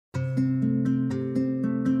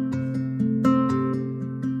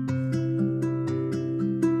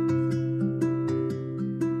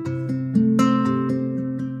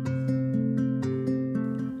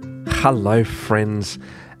hello friends,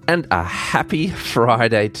 and a happy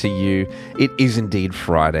Friday to you. It is indeed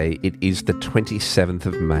Friday. It is the 27th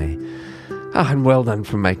of May. And well done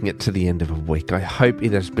for making it to the end of a week. I hope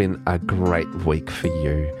it has been a great week for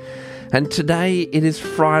you. And today it is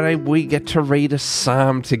Friday. We get to read a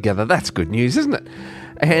psalm together. That's good news, isn't it?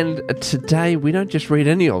 And today we don't just read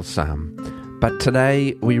any old psalm, but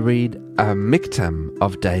today we read a Miktam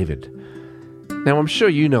of David. Now, I'm sure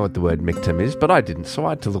you know what the word Miktam is, but I didn't, so I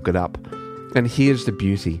had to look it up. And here's the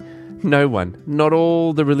beauty. No one, not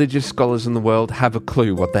all the religious scholars in the world have a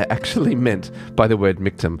clue what they actually meant by the word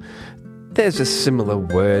Miktam. There's a similar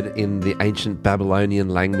word in the ancient Babylonian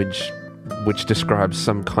language which describes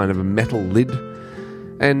some kind of a metal lid.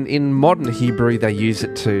 And in modern Hebrew, they use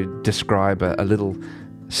it to describe a little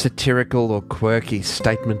satirical or quirky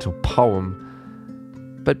statement or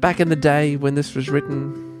poem. But back in the day when this was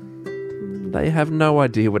written, they have no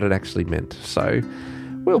idea what it actually meant. So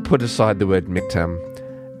we'll put aside the word Miktam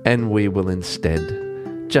and we will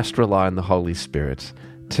instead just rely on the Holy Spirit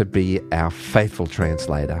to be our faithful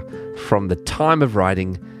translator from the time of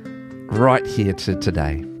writing right here to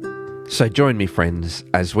today. So join me, friends,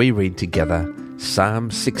 as we read together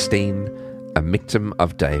Psalm 16, a Miktam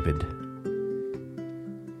of David.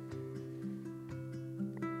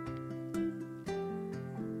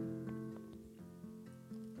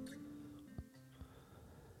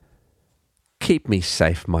 Keep me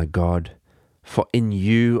safe, my God, for in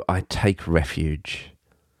you I take refuge.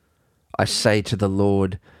 I say to the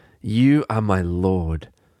Lord, you are my Lord.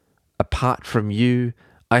 Apart from you,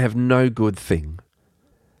 I have no good thing.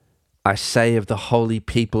 I say of the holy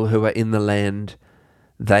people who are in the land,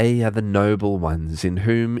 they are the noble ones in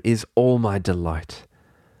whom is all my delight.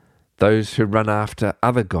 Those who run after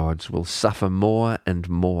other gods will suffer more and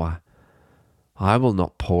more. I will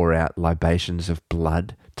not pour out libations of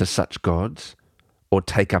blood to such gods, or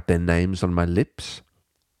take up their names on my lips.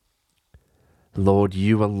 Lord,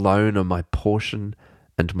 you alone are my portion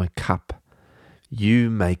and my cup. You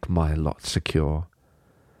make my lot secure.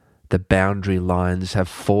 The boundary lines have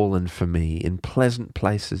fallen for me in pleasant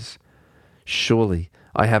places. Surely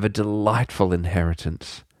I have a delightful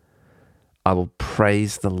inheritance. I will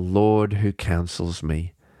praise the Lord who counsels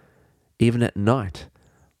me. Even at night,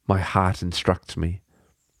 my heart instructs me.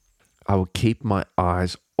 I will keep my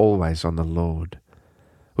eyes always on the Lord.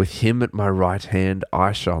 With him at my right hand,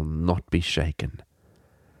 I shall not be shaken.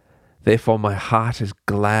 Therefore my heart is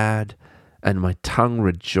glad and my tongue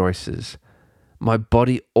rejoices. My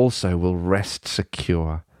body also will rest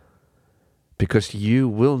secure, because you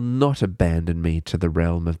will not abandon me to the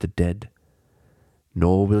realm of the dead,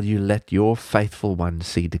 nor will you let your faithful one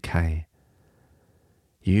see decay.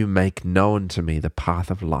 You make known to me the path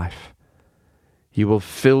of life. You will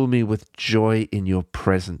fill me with joy in your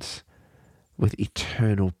presence, with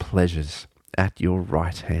eternal pleasures at your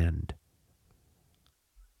right hand.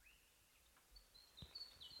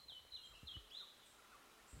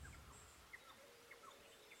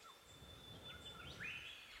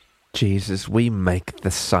 Jesus, we make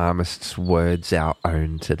the psalmist's words our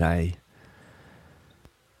own today.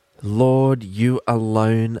 Lord, you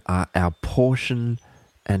alone are our portion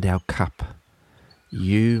and our cup.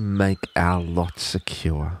 You make our lot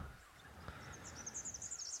secure.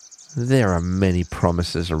 There are many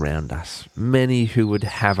promises around us, many who would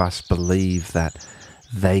have us believe that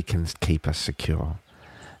they can keep us secure,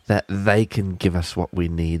 that they can give us what we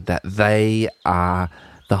need, that they are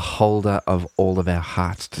the holder of all of our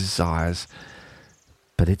heart's desires.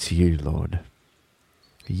 But it's you, Lord.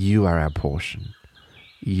 You are our portion.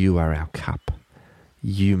 You are our cup.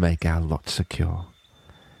 You make our lot secure.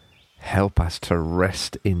 Help us to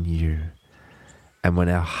rest in you. And when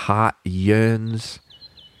our heart yearns,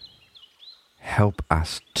 help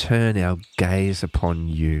us turn our gaze upon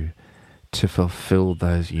you to fulfill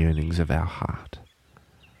those yearnings of our heart.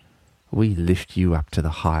 We lift you up to the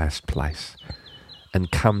highest place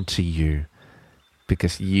and come to you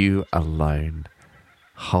because you alone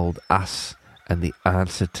hold us and the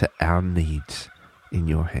answer to our needs in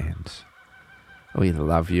your hands. We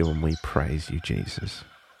love you and we praise you, Jesus.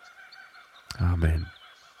 Amen.